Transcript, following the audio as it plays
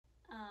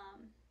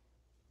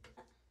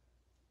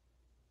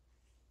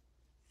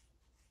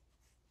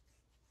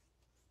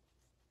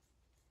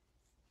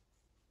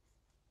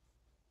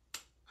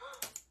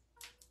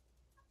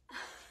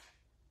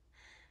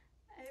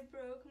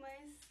broke my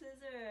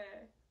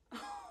scissor.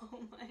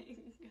 Oh my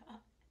god.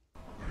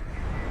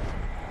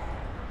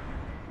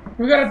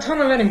 We got a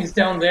ton of enemies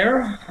down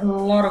there, a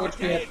lot of which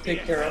we have to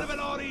take care of. A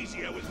lot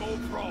easier with more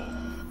grog.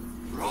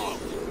 Grog?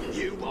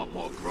 You want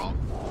more grog?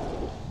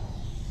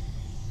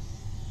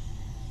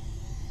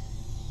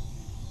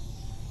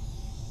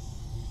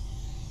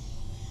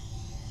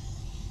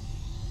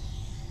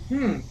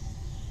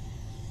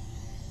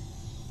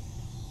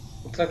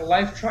 Looks like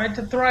life tried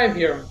to thrive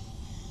here.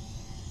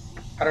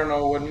 I don't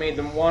know what made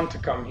them want to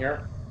come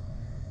here.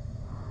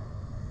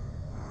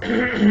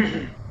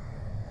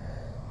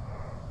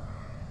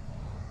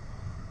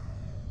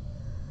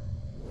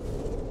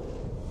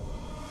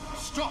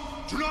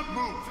 Stop! Do not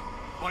move!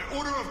 By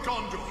order of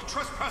Gondor,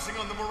 trespassing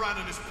on the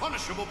Morannon is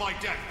punishable by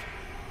death.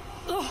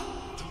 Do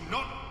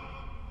not...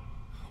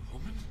 A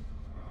woman?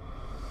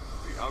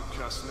 The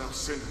outcasts now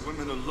send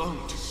women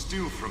alone to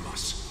steal from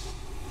us.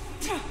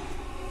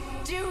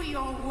 Do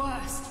your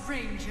worst,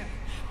 Ranger,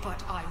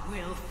 but I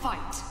will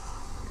fight.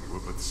 You were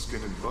but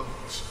skin and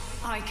bones.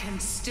 I can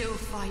still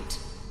fight.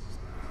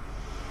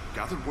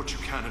 Gather what you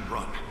can and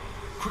run.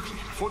 Quickly,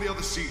 before the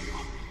others see you.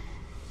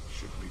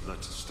 Shouldn't be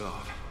let to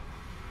starve.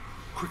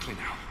 Quickly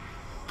now.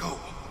 Go!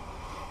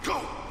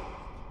 Go!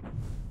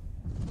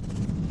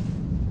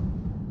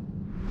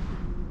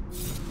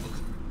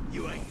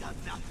 You ain't done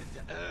nothing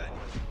to earn it.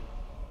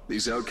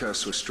 These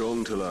outcasts were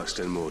strong to last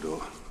in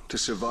Mordor, to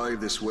survive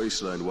this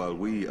wasteland while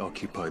we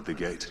occupied the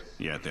gate.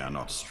 Yet they are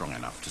not strong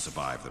enough to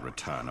survive the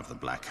return of the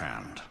Black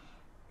Hand.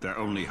 Their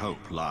only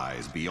hope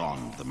lies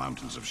beyond the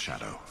Mountains of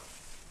Shadow.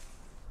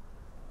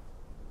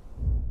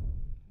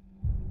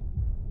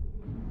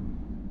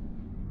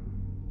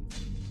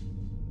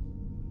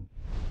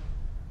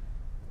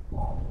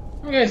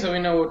 Okay, so we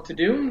know what to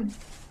do.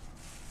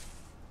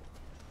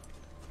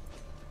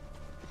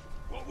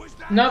 What was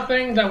that?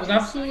 Nothing, that was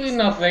absolutely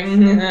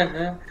nothing. If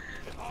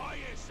I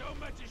hear so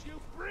much as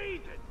you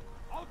breathing,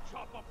 I'll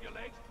chop off your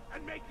legs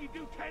and make you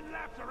do 10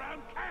 laps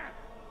around camp.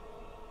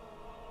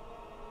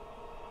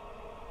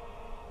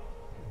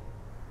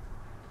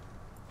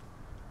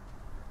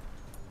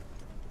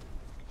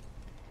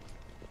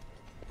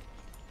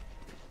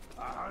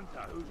 A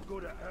hunter who's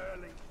good at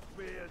hurling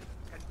spears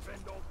can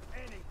fend off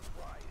any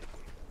prey.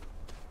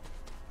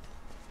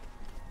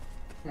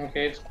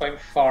 Okay, it's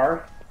quite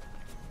far.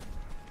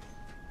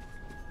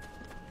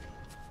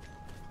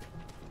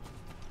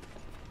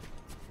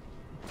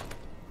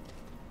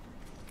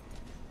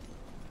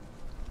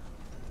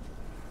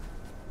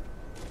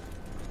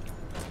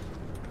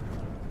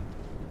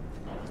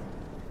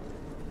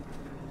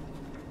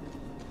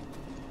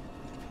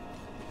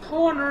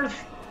 How on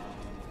earth?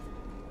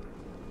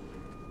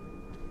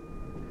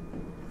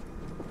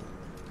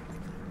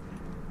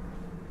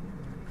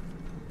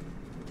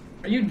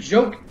 Are you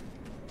joking?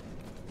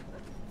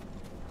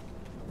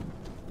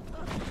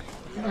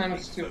 I'm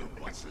stupid.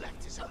 What's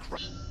left is a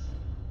crap.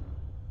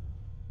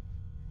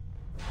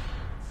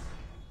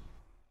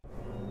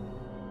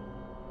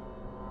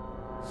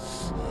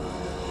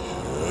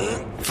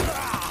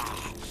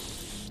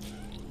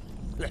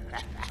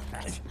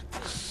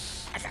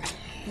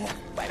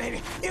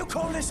 Wait, you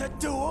call this a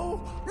duel?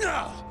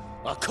 No!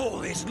 I call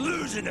this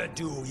losing a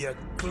duel, you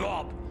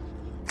glob!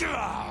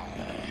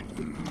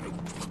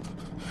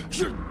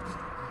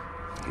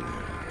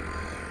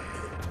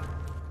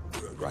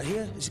 Right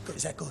here? Is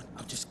that good?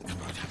 I'll just...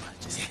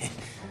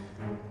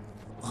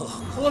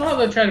 I love how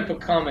they try to put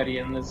comedy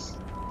in this.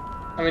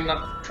 I mean,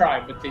 not try,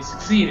 but they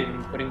succeeded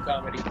in putting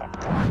comedy.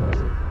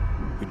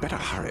 We'd better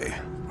hurry,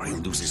 or he'll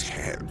lose his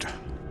head.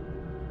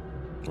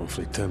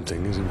 Awfully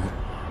tempting, isn't it?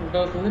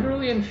 Both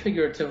literally and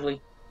figuratively.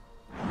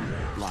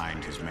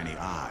 Blind his many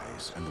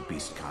eyes, and the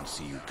beast can't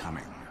see you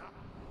coming.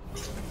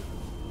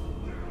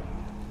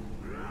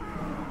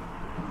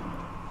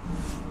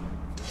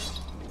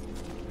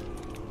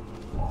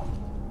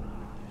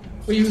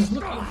 But he was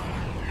looking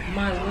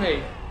my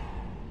way.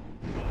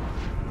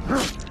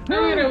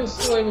 Now that I was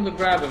still able to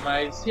grab him,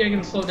 I see I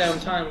can slow down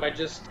time by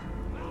just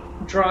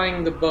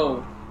drawing the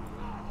bow.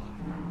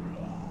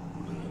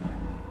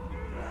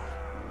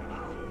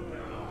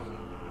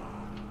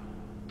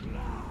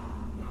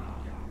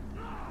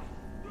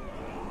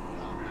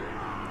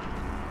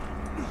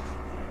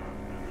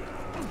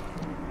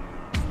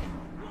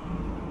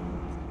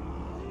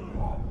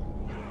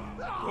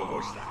 What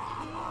was that?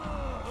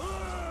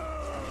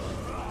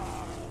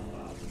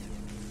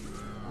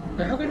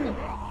 But how can we...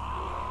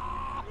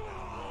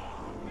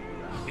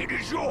 It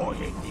is your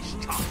head this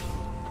time.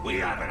 We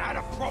haven't had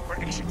a proper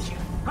execution.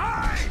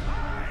 Hi!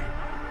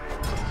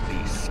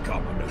 These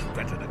scum are no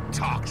better than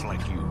tarks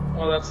like you.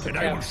 Oh, that's the And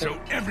I will captain. show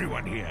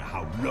everyone here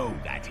how low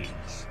that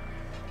is.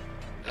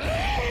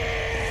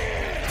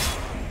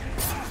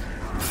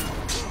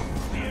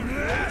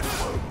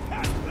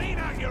 Clean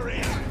out your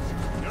ears.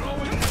 You're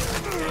always...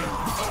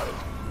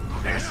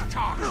 This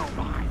tark's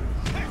mine.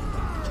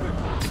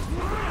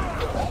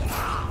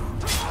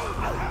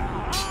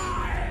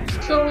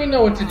 So we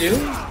know what to do.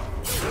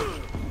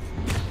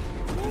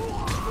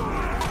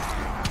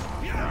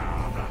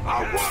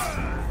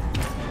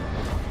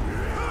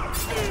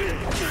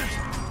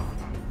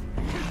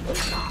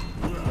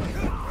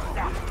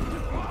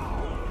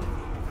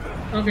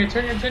 Okay,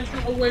 turn your attention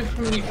away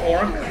from the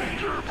orc.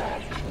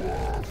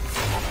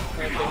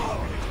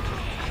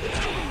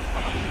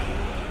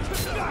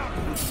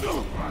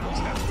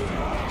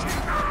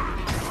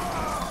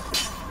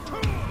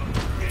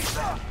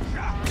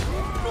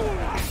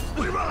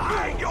 We will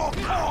hang your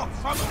corpse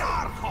from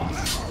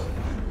Narcos!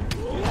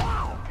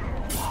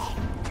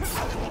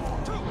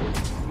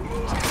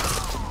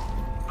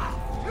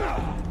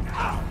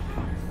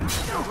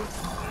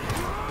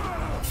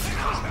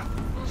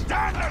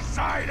 Stand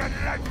aside and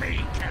let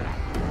me kill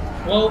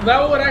him! Well,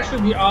 that would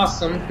actually be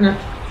awesome. You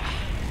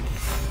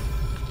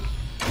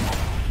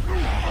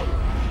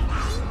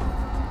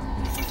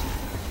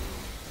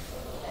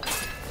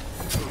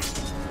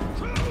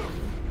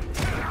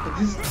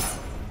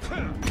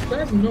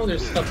guys know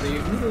there's stuff that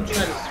you really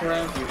try to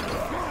surround you.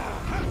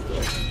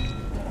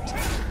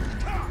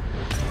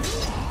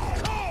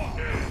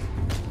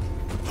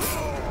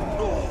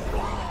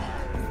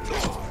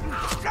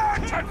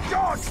 Stand to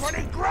dodge when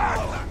he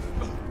grabs!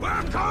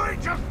 We're going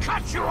to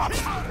cut you up!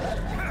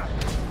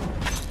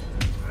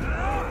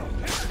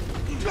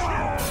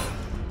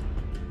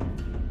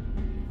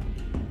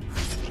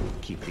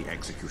 Keep the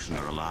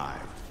executioner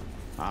alive.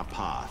 Our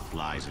path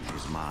lies in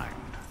his mind.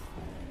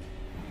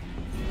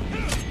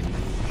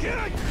 You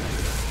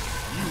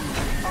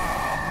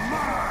are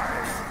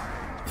mine!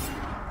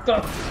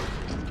 Stop.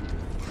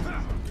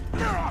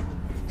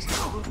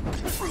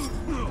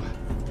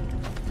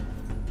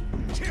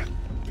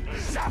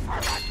 Suffer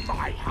at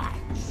my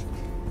hands!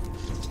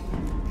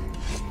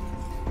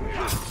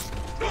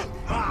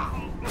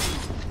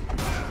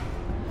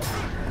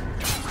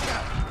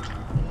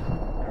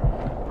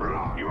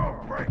 You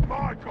won't break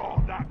my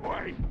guard that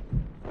way!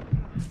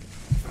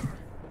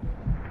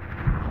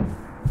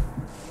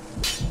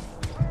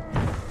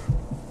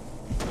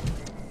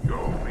 You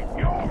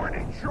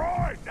already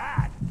tried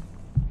that!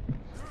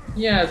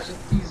 Yeah, it's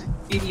just these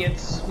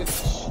idiots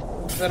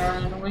that are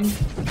annoying.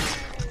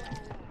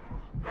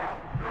 I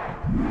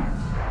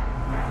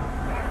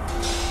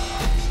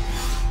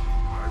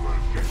will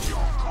give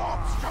your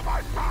corpse to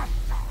my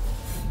master!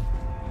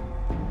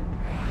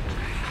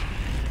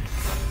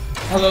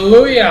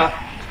 Hallelujah!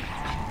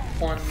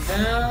 One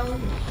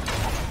down.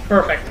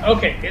 Perfect.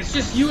 Okay, it's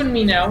just you and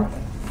me now.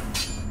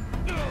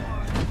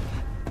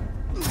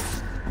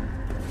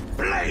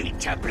 Blade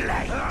to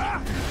blade!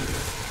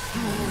 Do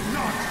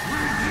not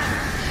resist!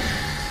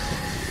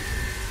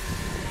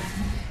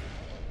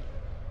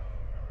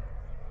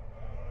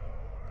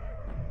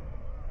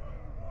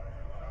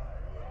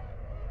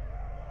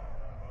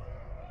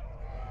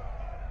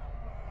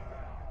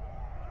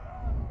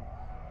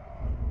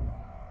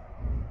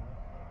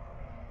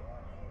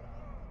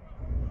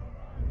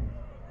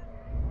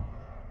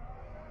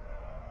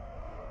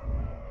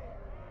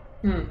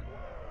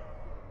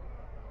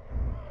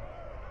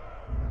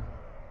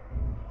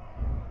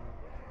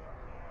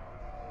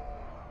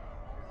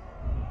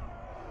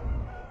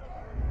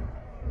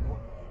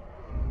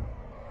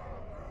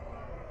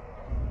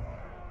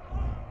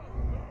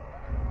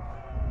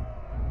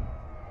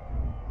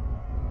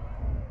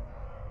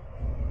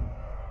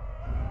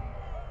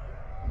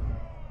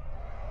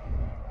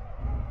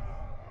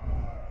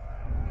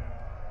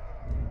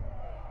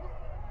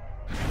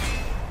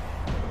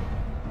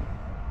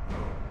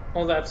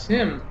 Oh, that's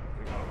him.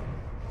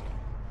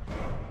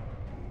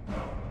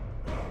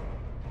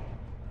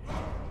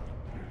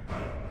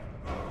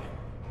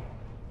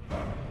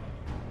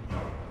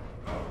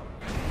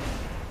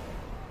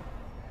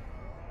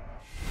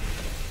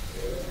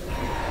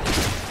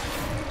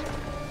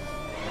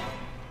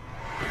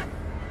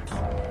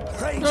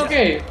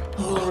 Okay,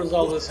 we'll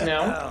resolve this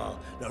now.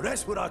 Now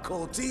that's what I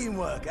call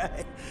teamwork,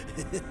 eh?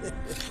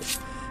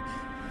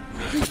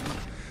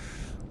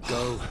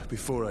 Go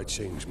before I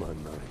change my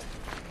mind.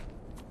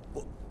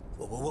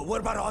 What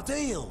about our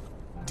deal?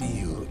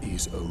 Deal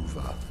is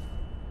over.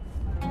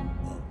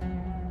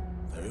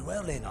 Very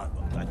well then.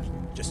 I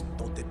just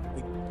thought that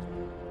we...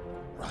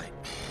 Right.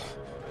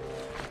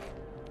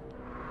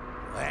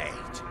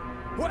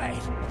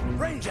 Wait!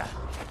 Ranger!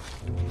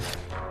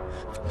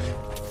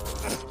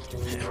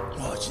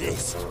 Watch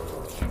this.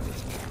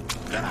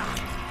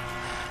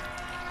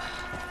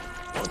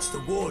 Once the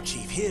war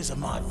chief hears of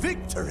my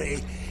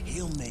victory,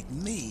 he'll make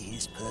me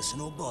his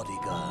personal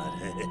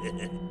bodyguard.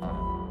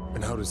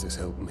 And how does this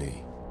help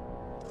me?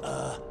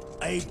 A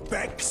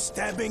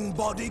backstabbing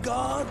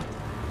bodyguard?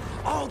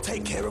 I'll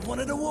take care of one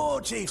of the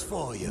war chiefs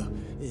for you.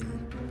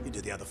 And you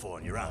do the other four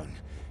on your own.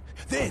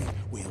 Then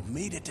we'll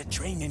meet at the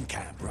training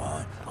camp,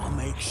 right? I'll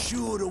make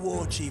sure the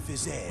war chief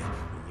is there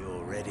when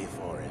you're ready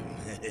for him.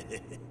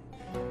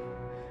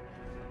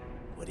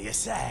 What do you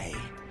say?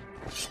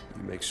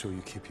 You make sure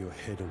you keep your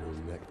head on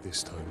your neck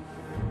this time.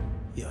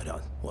 Yeah,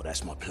 well,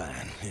 that's my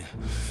plan. Yeah.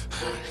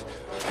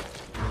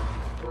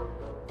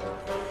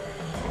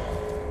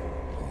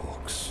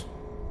 Orcs.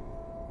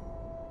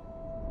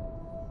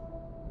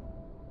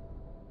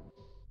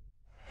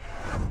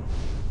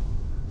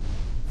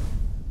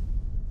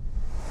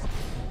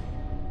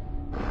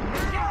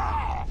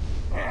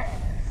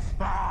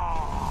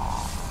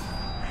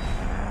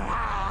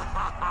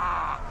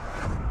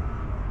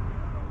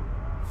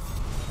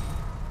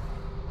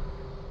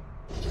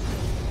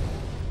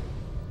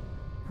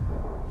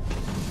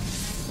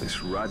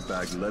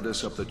 Ratbag led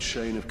us up the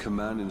chain of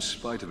command in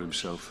spite of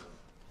himself.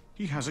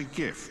 He has a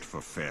gift for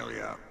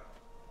failure.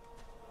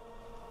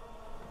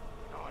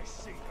 I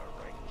see